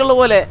ഗ്രൗണ്ടറിലൊക്കെ ഉള്ള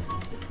പോലെ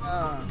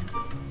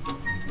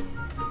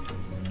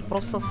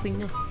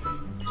പ്രോസസിങ്.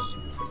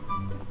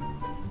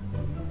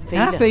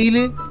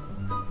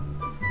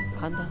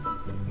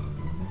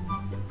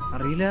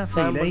 അറിയില്ല.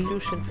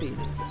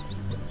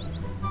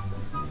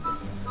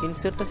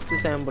 Insert test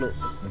sample.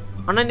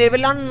 അണ്ണന്റെ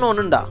വല്ല അൺനോൺ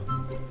ഉണ്ടാ?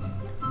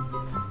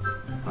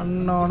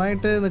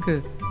 അൺനോണായിട്ട് നിക്ക്.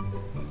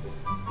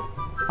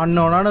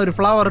 അൺനോണാണ്. ഒരു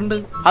ഫ്ലവർ ഉണ്ട്.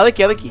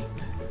 അവയ്ക്ക്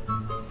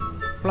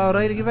ഫ്ലവർ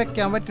അതിലേക്ക്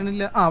വെക്കാൻ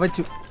പറ്റണില്ല.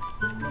 വെച്ചു.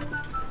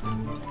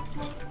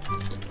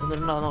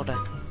 നോട്ടെ.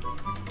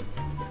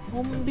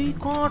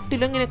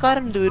 കാട്ടിലെങ്ങനെ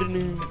കറണ്ട്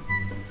വരുന്നു?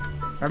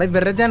 എടാ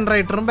ഇവരുടെ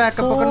ജനറേറ്ററും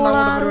ബാക്കപ്പ് ഒക്കെ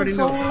ഉണ്ടാവുന്ന പരിപാടി.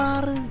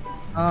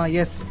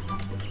 യെസ്.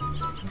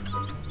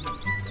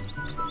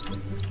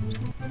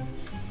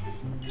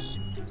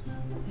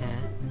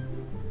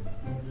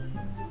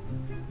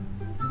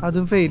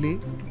 അതും ഫെയില്.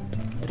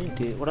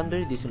 ഇവിടെ എന്തോ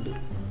എഴുതിയിട്ടുണ്ട്.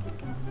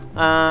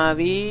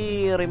 We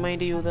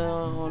remind you the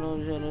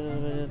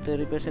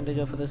 30%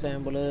 of the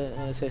sample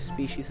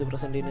species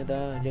present in the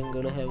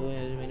jungle have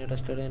been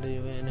tested and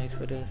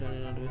experience.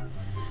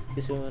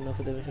 This one of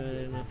the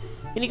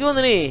എനിക്ക്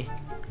തോന്നണേ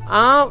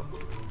ആ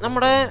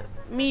നമ്മുടെ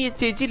മീയ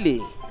ചേച്ചില്ലേ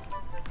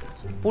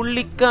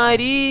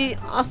പുള്ളിക്കാരി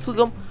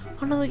അസുഖം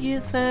അണ്ണ നോക്കിയ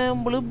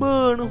sample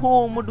burn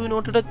home do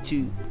not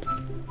touch.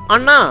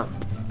 അണ്ണാ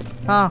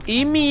ഈ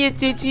മീയ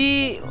ചേച്ചി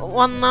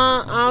വന്ന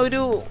ആ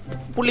ഒരു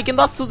പുള്ളിക്ക്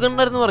എന്തോ അസുഖം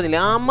ഉണ്ടായിരുന്നു പറഞ്ഞില്ലേ?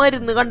 ആ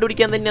മരുന്ന്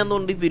കണ്ടുപിടിക്കാൻ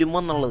തന്നെയാന്നോണ്ട് ഇവരും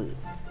വന്നുള്ളത്.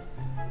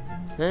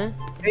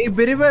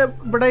 ഇവര്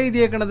ഇവിടെ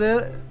എഴുതിയേക്കണത്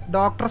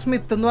ഡോക്ടർ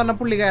സ്മിത്ത് എന്ന് പറഞ്ഞ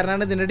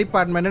പുള്ളിക്കാരനാണ് ഇതിന്റെ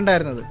ഡിപ്പാർട്ട്മെന്റ്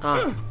ഉണ്ടായിരുന്നത്.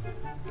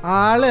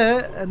 ആള്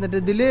എന്നിട്ട്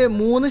ഇതില്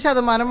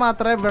 3%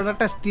 മാത്രമേ ഇവിടെ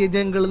ടെസ്റ്റ് ചെയ്യ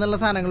ജംഗിൾ എന്നുള്ള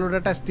സാധനങ്ങൾ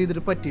ഇവിടെ ടെസ്റ്റ്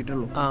ചെയ്തിട്ട്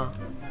പറ്റിയിട്ടുള്ളൂ.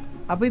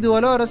 അപ്പൊ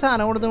ഇതുപോലെ ഓരോ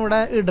സാധനം കൊടുത്ത്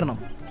ഇവിടെ ഇടണം.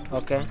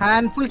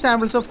 Handful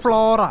samples of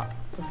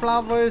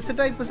flowers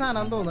type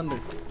സാധനം തോന്നുന്നുണ്ട്.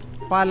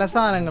 പല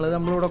സാധനങ്ങൾ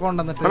നമ്മളിവിടെ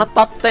കൊണ്ടുവന്നിട്ട്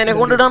തത്തേനെ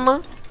കൊണ്ടിടണം.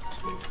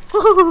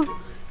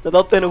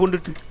 തത്തേനെ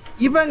കൊണ്ടിട്ട്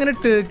ഇപ്പൊ എങ്ങനെ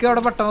ടേക്ക്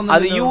അവിടെ വട്ടം വന്നു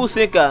അത് യൂസ്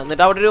വെക്കുക.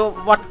 എന്നിട്ട് അവിടെ ഒരു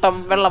വട്ടം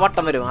വെള്ള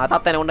വട്ടം വരും. ആ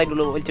തത്തേനെ കൊണ്ട് അതിൻ്റെ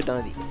ഉള്ളിൽ വലിച്ചിട്ടാ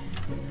മതി.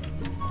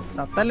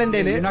 തത്തല്ല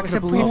എൻ്റെ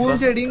പൂവും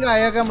ചെടിയും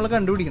കായൊക്കെ നമ്മൾ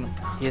കണ്ടുപിടിക്കണം.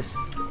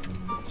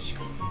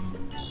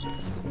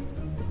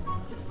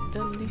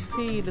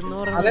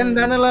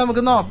 അതെന്താന്നുള്ളത്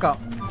നമുക്ക് നോക്കാം.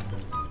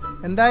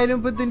 എന്തായാലും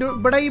ഇപ്പൊ ഇതിന്റെ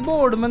ഇവിടെ ഈ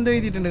ബോർഡും എന്തോ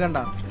എഴുതിയിട്ടുണ്ട് കണ്ട.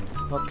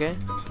 അതൊക്കെ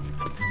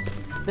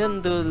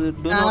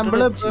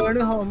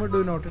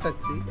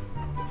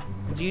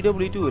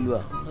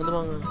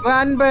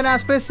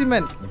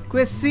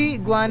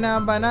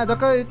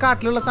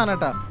കാട്ടിലുള്ള സാധനം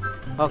കേട്ടാ.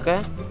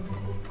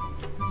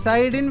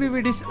 സൈഡ് ഇൻ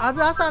വിവിഡിസ് അത്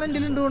ആ സാധനം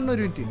ഉണ്ട്.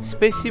 ഒരു മിനിറ്റ്.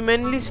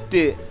 സ്പെസിമെൻ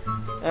ലിസ്റ്റ്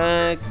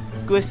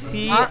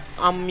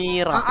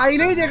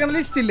അതിലെഴുതിയേക്കണ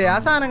ലിസ്റ്റ് ഇല്ലേ? ആ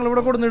സാധനങ്ങൾ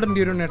ഇവിടെ കൊടുത്തിടേണ്ടി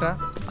വരും കേട്ടാ.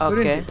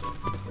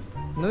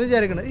 ഒന്ന്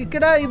വിചാരിക്കണ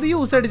ഇക്കട ഇത്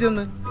യൂസ്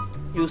അടിച്ചൊന്ന്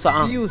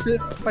യൂസ്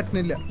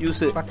പറ്റുന്നില്ല.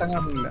 പട്ടം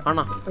കാണുന്നില്ല.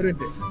 ഒരു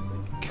മിനിറ്റ്.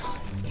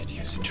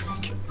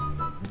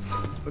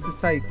 ഒരു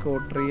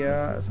സൈക്കോട്രിയ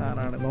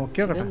സാധനമാണ്.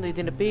 നോക്കിയോട്ടെ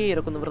ഇതിന്റെ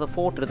പേരൊക്കെ ഒന്ന് വെറുതെ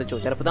ഫോട്ടോ എടുത്ത്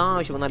ചോദിച്ചു. ചിലപ്പോൾ ഇത്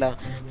ആവശ്യം വന്നല്ല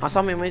ആ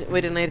സമയം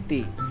വരുന്ന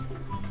നേരത്തി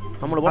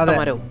നമ്മൾ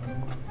പൊട്ടന്മാരോ.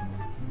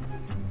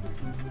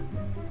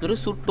 ഒരു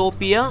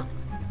സുട്ടോപ്പിയ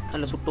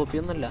അല്ല,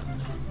 സുട്ടോപ്പിയ ഒന്നല്ല,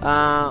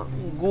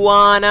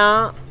 ഗുവാന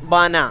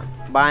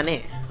ബാനെ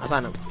ആ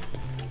സാധനം.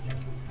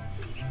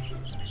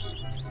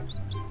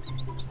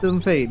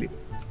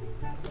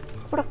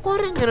 ഇവിടെ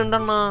കുറെ എങ്ങനെ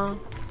ഉണ്ടെണ്ണ.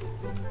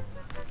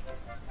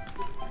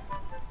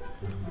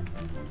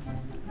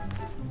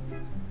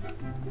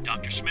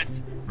 Dr. Smith,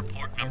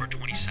 report number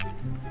 27.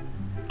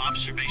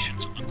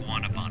 Observations on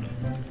guanabana,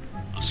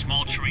 a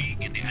small tree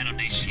in the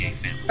Antenaceae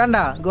family.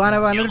 കണ്ടാ,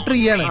 ഗുവാനബാന ഒരു ട്രീ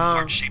ആണ്.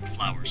 Heart-shaped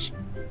flowers,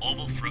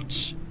 oval fruits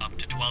up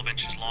to 12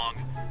 inches long,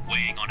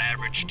 weighing on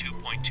average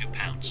 2.2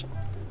 pounds.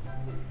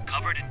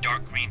 Covered in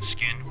dark green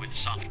skin with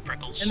soft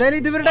prickles. എന്തായാലും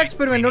ഇത് ഇവരുടെ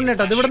experiment ഉണ്ട്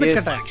കേട്ടോ. ഇത് ഇവിടെ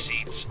നിൽക്കട്ടെ.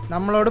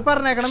 നമ്മളോട്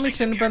പറഞ്ഞേക്കണം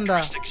മിഷൻ ഇപ്പൊ എന്താ,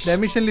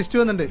 മിഷൻ ലിസ്റ്റ്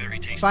വന്നിട്ടുണ്ട്.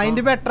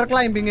 Find better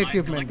climbing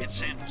equipment.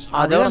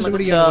 അത്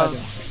കണ്ടുപിടിക്കാൻ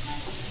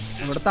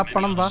ഇവിടെ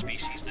തപ്പണം. വാ,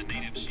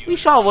 ഈ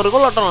ഷവർ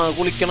കൊള്ളട്ടോ,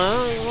 കുളിക്കണ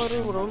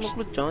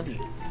കുളിച്ചാ മതി.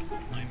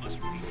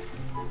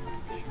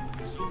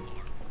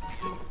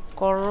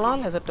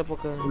 കൊള്ളാല്ലേ സെറ്റപ്പ്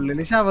ഒക്കെ.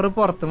 ഉള്ളില് ഷവർ,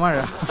 പുറത്ത് മഴ.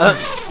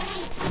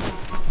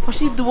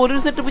 പക്ഷെ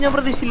ഇതുപോലൊരു സെറ്റപ്പ് ഞാൻ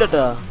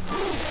പ്രതീക്ഷിച്ചില്ലട്ടാ.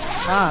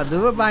 അത്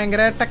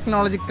ഭയങ്കര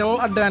ടെക്നോളജിക്കൽ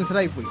അഡ്വാൻസ്ഡ്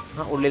ആയിപ്പോയി.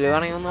 ഉള്ളില്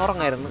വേണമെങ്കിൽ ഒന്ന്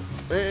ഉറങ്ങായിരുന്നു.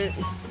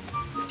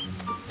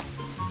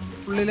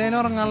 ഉള്ളിലേന്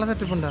ഉറങ്ങാനുള്ള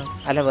സെറ്റപ്പ് ഉണ്ടാ.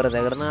 അല്ല, വെറുതെ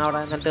കിടന്ന് അവിടെ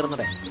ഞാൻ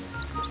തീർന്നടേ.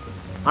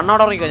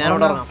 അണ്ണവിടെ ഉറങ്ങിക്കോ, ഞാൻ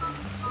അവിടെ ഉറങ്ങാം.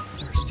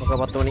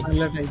 10 മണി.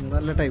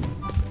 നല്ല ടൈം.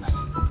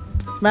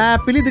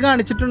 മാപ്പിൽ ഇത്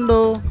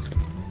കാണിച്ചിട്ടുണ്ടോ?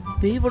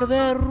 ഇവിടെ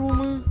വേറെ റൂം.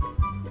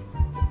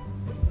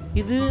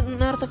 ഇത്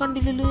നേരത്തെ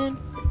കണ്ടില്ലല്ലോ ഞാൻ.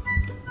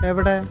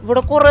 എവിടെ?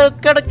 ഇവിടെ കൊറേ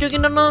കിടച്ചു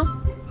വെക്കണ്ട.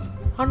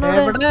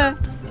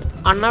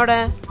 അണ്ണവിടെ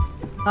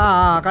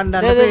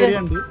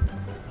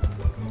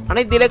അണ്ണ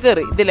ഇതിലെ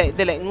കേറി.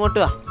 ഇതിലെ ഇങ്ങോട്ട്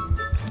വാ.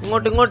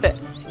 ഇങ്ങോട്ട്.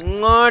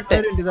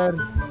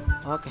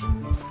 ഓക്കെ,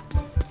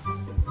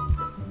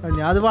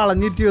 ഞാൻ അത്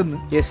വളഞ്ഞിട്ട് വന്നു.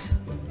 യെസ്,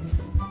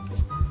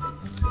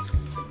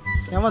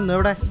 ഞാൻ വന്നു.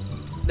 എവിടെ?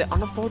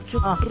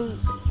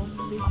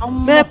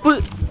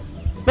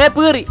 മാപ്പ്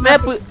കേറി.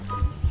 മാപ്പ്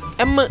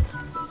എം.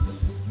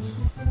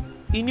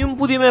 ഇനിയും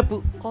പുതിയ മാപ്പ്.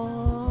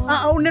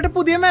 ഉണ്ണിട്ട്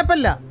പുതിയ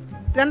മാപ്പല്ല,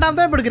 രണ്ടാമത്തെ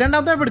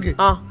മാപ്പ് എടുക്ക്.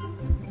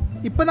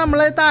 ഇപ്പൊ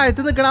നമ്മള്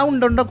താഴത്ത് നിക്കണ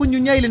ഉണ്ടോ കുഞ്ഞു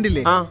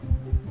ഐലൻഡില്ലേ,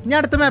 ഇനി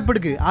അടുത്ത മാപ്പ്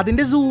എടുക്ക്.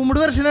 അതിന്റെ സൂംഡ്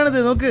വെർഷൻ ആണിത്.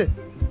 നോക്ക്,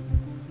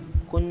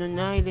 കുഞ്ഞു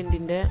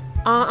ഐലൻഡിന്റെ.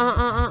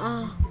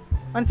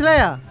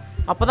 മനസ്സിലായ?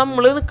 അപ്പൊ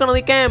നമ്മള് നിക്കണത്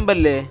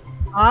ക്യാമ്പല്ലേ?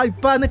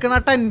 ഇപ്പൊ നിക്കണ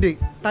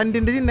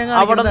ടെന്റിന്റെ ചിഹ്നം.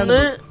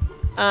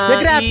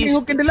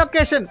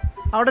 ലൊക്കേഷൻ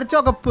അവിടെ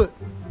ചുവപ്പ്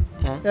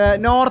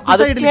നോർത്ത്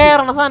സൈഡിൽ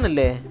കേറണ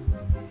സാധനല്ലേ?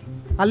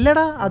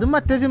 അല്ലടാ, അത്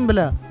മറ്റേ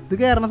സിമ്പിളാ. ഇത്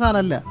കേറണ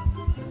സാധനല്ല.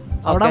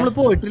 അവിടെ നമ്മള്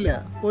പോയിട്ടില്ല.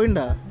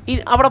 പോയിണ്ടാ?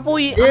 അവിടെ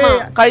പോയി.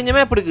 കഴിഞ്ഞ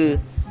മാപ്പ് എടുക്ക്.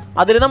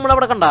 അതില് നമ്മൾ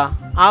അവിടെ കണ്ട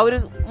ആ ഒരു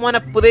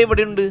മുനപ്പ്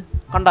ഇവിടെ ഉണ്ട്.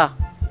 കണ്ട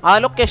ആ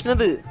ലൊക്കേഷൻ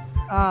ഇത്.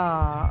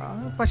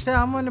 പക്ഷെ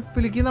ആ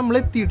മുനപ്പിലേക്ക് നമ്മൾ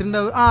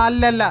എത്തിയിട്ടുണ്ടാവും.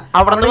 അല്ലല്ല,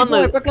 അവിടെ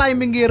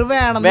ക്ലൈംബിംഗ് ഗിയർ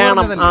വേണം.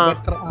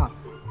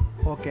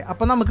 ഓക്കെ,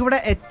 അപ്പൊ നമുക്ക് ഇവിടെ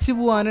എച്ച്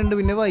പോവാനുണ്ട്.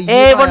 പിന്നെ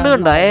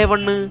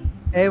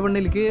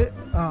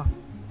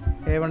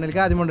A1ലേക്ക്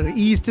ആദ്യം കൊണ്ടുവരും.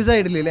 ഈസ്റ്റ്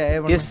സൈഡിലല്ലേ?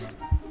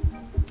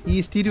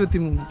 ഈസ്റ്റ്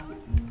 23.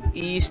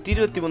 ഈസ്റ്റ്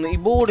 23. ഈ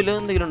ബോർഡിൽ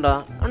എന്തെങ്കിലും ഉണ്ടോ?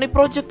 ഈ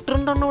പ്രൊജക്ടർ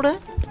ഉണ്ടോ ഇവിടെ?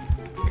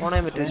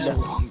 ഓണാൻ പറ്റില്ല.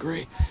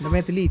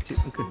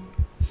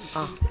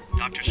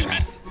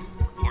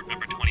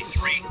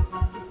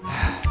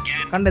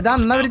 കണ്ടത്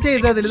അന്ന് അവര്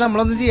ചെയ്തതിൽ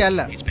നമ്മളൊന്നും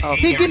ചെയ്യാല്ല.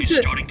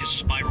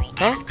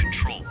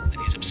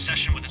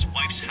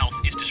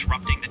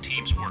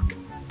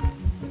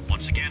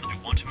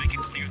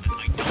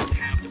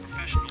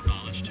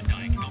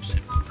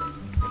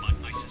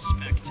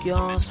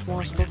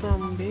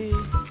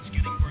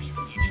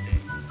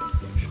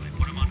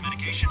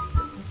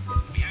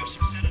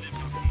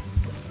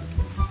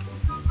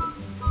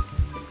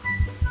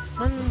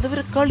 എന്താ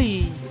കളി?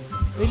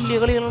 വലിയ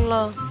കളികളുള്ള.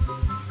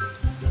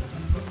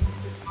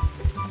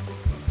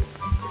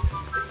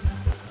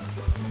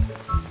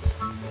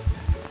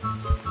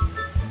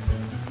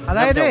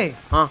 അതായത്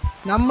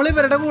നമ്മൾ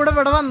ഇവരുടെ കൂടെ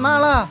ഇവിടെ വന്ന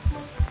ആളാ.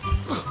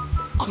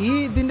 ഈ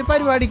ഇതിന്റെ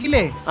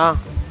പരിപാടിക്കില്ലേ,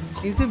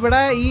 മീൻസ്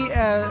ഇവിടെ ഈ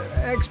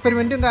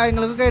എക്സ്പെരിമെന്റും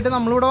കാര്യങ്ങളൊക്കെ ആയിട്ട്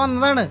നമ്മളിവിടെ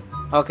വന്നതാണ്.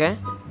 Okay,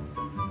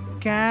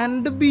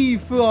 Kant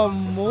beef.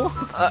 അമ്മോ.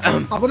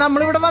 അപ്പൊ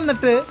നമ്മളിവിടെ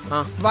വന്നിട്ട്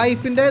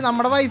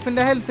നമ്മുടെ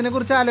വൈഫിന്റെ ഹെൽത്തിനെ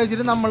കുറിച്ച്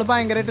ആലോചിച്ചിട്ട് നമ്മൾ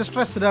ഭയങ്കരമായിട്ട്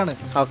സ്ട്രെസ്ഡ് ആണ്.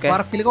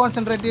 വർക്കിൽ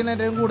കോൺസെൻട്രേറ്റ്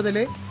ചെയ്യുന്നതിനും കൂടുതൽ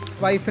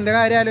വൈഫിന്റെ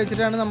കാര്യം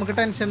ആലോചിച്ചിട്ടാണ് നമുക്ക്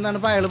ടെൻഷൻ എന്നാണ്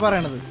അയാൾ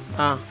പറയണത്.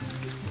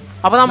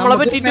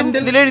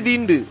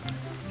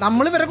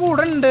 നമ്മൾ ഇവരെ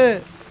കൂടെ ഉണ്ട്.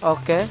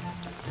 ഓക്കെ,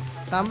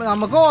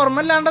 നമുക്ക് ഓർമ്മ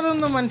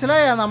ഇല്ലാണ്ടതൊന്നും.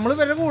 മനസ്സിലായ? നമ്മൾ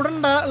ഇവരുടെ കൂടെ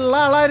ഉള്ള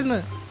ആളായിരുന്നു.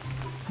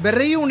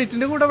 ഇവരുടെ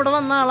യൂണിറ്റിന്റെ കൂടെ ഇവിടെ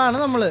വന്ന ആളാണ്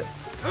നമ്മള്.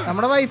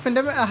 നമ്മുടെ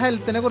വൈഫിന്റെ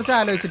ഹെൽത്തിനെ കുറിച്ച്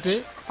ആലോചിച്ചിട്ട്,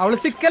 അവള്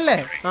സിക്കല്ലേ,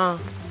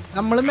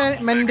 നമ്മള്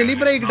മെന്റലി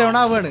ബ്രേക്ക് ഡൗൺ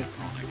ആവുകയാണ്.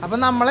 അപ്പം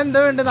നമ്മളെന്താ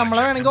വേണ്ടത്?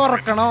 നമ്മളെ വേണമെങ്കിൽ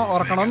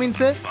ഉറക്കണോ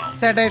മീൻസ്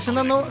സെഡേഷൻ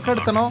തന്നു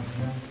കെടുത്തണോ.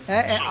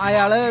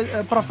 അയാൾ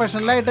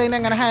പ്രൊഫഷണലായിട്ട് അതിനെ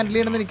എങ്ങനെ ഹാൻഡിൽ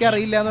ചെയ്യണമെന്ന് എനിക്ക്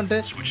അറിയില്ല എന്നിട്ട്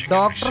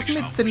ഡോക്ടർ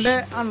സ്മിത്തിന്റെ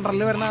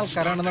അണ്ടറിൽ വരുന്ന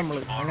ആൾക്കാരാണ് നമ്മൾ.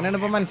 അങ്ങനെയാണ്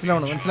ഇപ്പൊ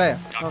മനസ്സിലാവണം. മനസ്സിലായോ?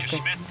 ഓക്കെ,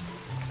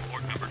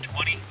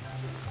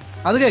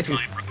 അത് കേക്ക്.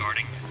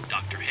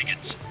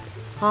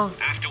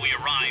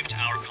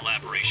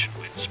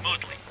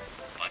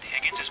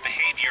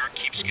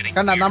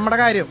 കണ്ട നമ്മുടെ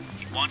കാര്യം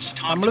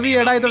നമ്മൾ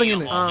വീടായി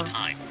തുടങ്ങിയത്.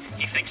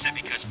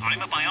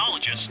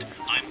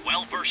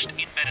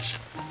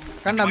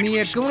 കണ്ട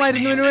മിയക്കും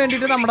മരുന്നിന്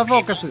വേണ്ടിട്ട് നമ്മുടെ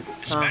focus.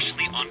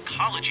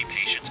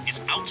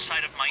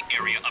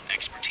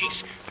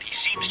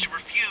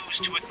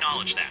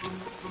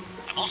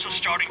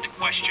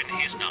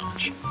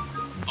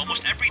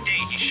 Almost every day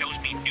he shows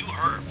me new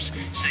herbs,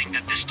 saying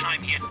that this time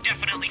he had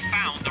definitely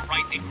found the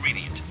right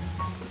ingredient.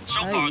 So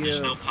far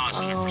there's no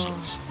positive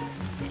results.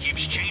 He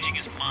keeps changing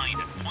his mind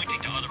and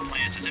pointing to other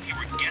plants as if he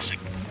were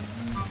guessing.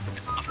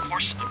 Of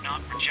course, I'm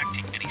not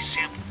rejecting any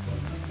sample,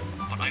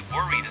 but I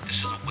worry that this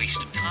is a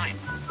waste of time.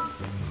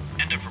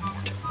 End of report.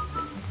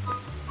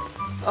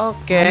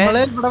 നമ്മള്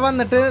ഇവിടെ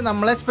വന്നിട്ട്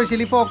നമ്മളെ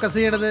specially focus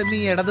ചെയ്യണത്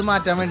നീടത്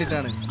മാറ്റാൻ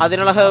വേണ്ടിട്ടാണ്.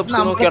 അതിനുള്ള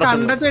നമ്മള്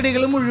കണ്ട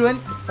ചെടികൾ മുഴുവൻ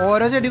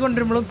ഓരോ ചെടി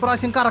കൊണ്ടുവരുമ്പോഴും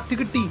പ്രാവശ്യം കറക്റ്റ്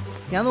കിട്ടി,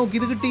 ഞാൻ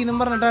നോക്കിയത് കിട്ടി എന്നും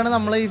പറഞ്ഞിട്ടാണ്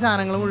നമ്മൾ ഈ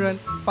സാധനങ്ങൾ മുഴുവൻ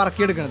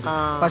പറക്കിയെടുക്കുന്നത്.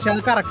 പക്ഷെ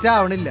അത് കറക്റ്റ്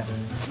ആവണില്ല.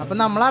 അപ്പൊ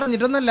നമ്മൾ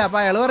അറിഞ്ഞിട്ടൊന്നുമില്ല. അപ്പൊ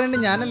അയാൾ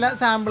പറയുന്നുണ്ട് ഞാനല്ല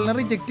സാമ്പിളിനെ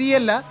റിജക്ട്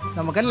ചെയ്യല്ല,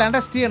 നമുക്കെല്ലാം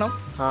ടെസ്റ്റ് ചെയ്യണം,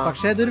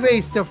 പക്ഷെ അതൊരു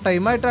വേസ്റ്റ് ഓഫ്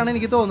ടൈം ആയിട്ടാണ്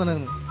എനിക്ക്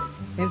തോന്നുന്നത്.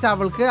 മീൻസ്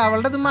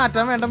അവളുടെ ഇത്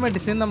മാറ്റാൻ വേണ്ട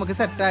മെഡിസിൻ നമുക്ക്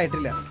സെറ്റ്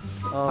ആയിട്ടില്ല.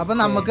 അപ്പൊ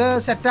നമുക്ക്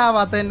സെറ്റ്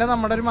ആവാത്തതിന്റെ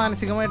നമ്മുടെ ഒരു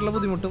മാനസികമായിട്ടുള്ള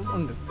ബുദ്ധിമുട്ടും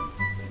ഉണ്ട്.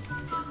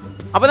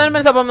 അപ്പോൾ ഞാൻ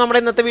മനസ്സിലാവും നമ്മുടെ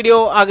ഇന്നത്തെ വീഡിയോ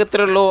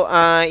ആകത്തുള്ളൂ.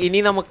 ഇനി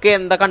നമുക്ക്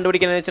എന്താ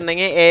കണ്ടുപിടിക്കുന്നത്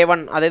വെച്ചിട്ടുണ്ടെങ്കിൽ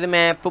A1, അതായത്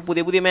മാപ്പ്,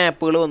 പുതിയ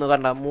മാപ്പുകൾ വന്നു.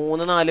 കണ്ട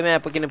 3-4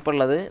 മാപ്പൊക്കെയാണ് ഇപ്പോൾ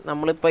ഉള്ളത്.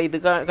 നമ്മളിപ്പോൾ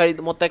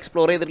ഇത് മൊത്തം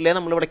എക്സ്പ്ലോർ ചെയ്തിട്ടില്ല.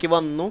 നമ്മളിവിടേക്ക്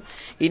വന്നു.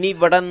 ഇനി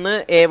ഇവിടെ നിന്ന്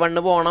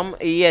A1 പോകണം,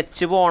 ഈ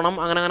H പോകണം,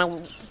 അങ്ങനെ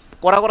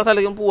കുറേ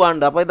സ്ഥലത്തേക്കും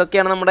പോകാനുണ്ട്. അപ്പോൾ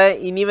ഇതൊക്കെയാണ് നമ്മുടെ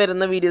ഇനി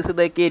വരുന്ന വീഡിയോസ്.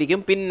 ഇതൊക്കെ ആയിരിക്കും.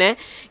 പിന്നെ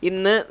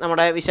ഇന്ന്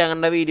നമ്മുടെ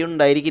വിശാഖൻ്റെ വീഡിയോ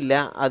ഉണ്ടായിരിക്കില്ല,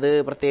 അത്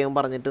പ്രത്യേകം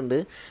പറഞ്ഞിട്ടുണ്ട്.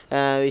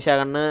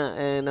 വിശാഖന്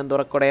എന്തോ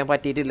റെക്കോർഡ് ചെയ്യാൻ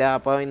പറ്റിയിട്ടില്ല.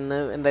 അപ്പോൾ ഇന്ന്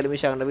എന്തായാലും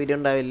വിശാഖൻ്റെ വീഡിയോ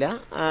ഉണ്ടാവില്ല.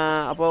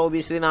 അപ്പോൾ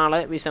ഒബിയസ്ലി നാളെ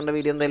വിശാഖൻ്റെ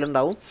വീഡിയോ എന്തായാലും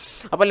ഉണ്ടാവും.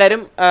 അപ്പോൾ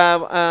എല്ലാവരും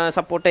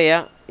സപ്പോർട്ട്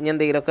ചെയ്യുക. ഇനി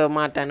എന്തെങ്കിലുമൊക്കെ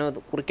മാറ്റാനോ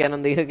കുറിക്കാനോ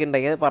എന്തെങ്കിലുമൊക്കെ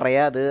ഉണ്ടെങ്കിൽ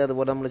പറയാം,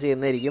 അതുപോലെ നമ്മൾ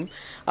ചെയ്യുന്നതായിരിക്കും.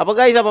 അപ്പോൾ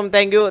ഗൈസ്, അപ്പം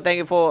thank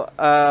you for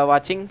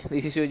watching.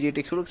 This is your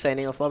GTX BRooKS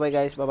signing off. Bye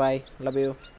guys, by, love you.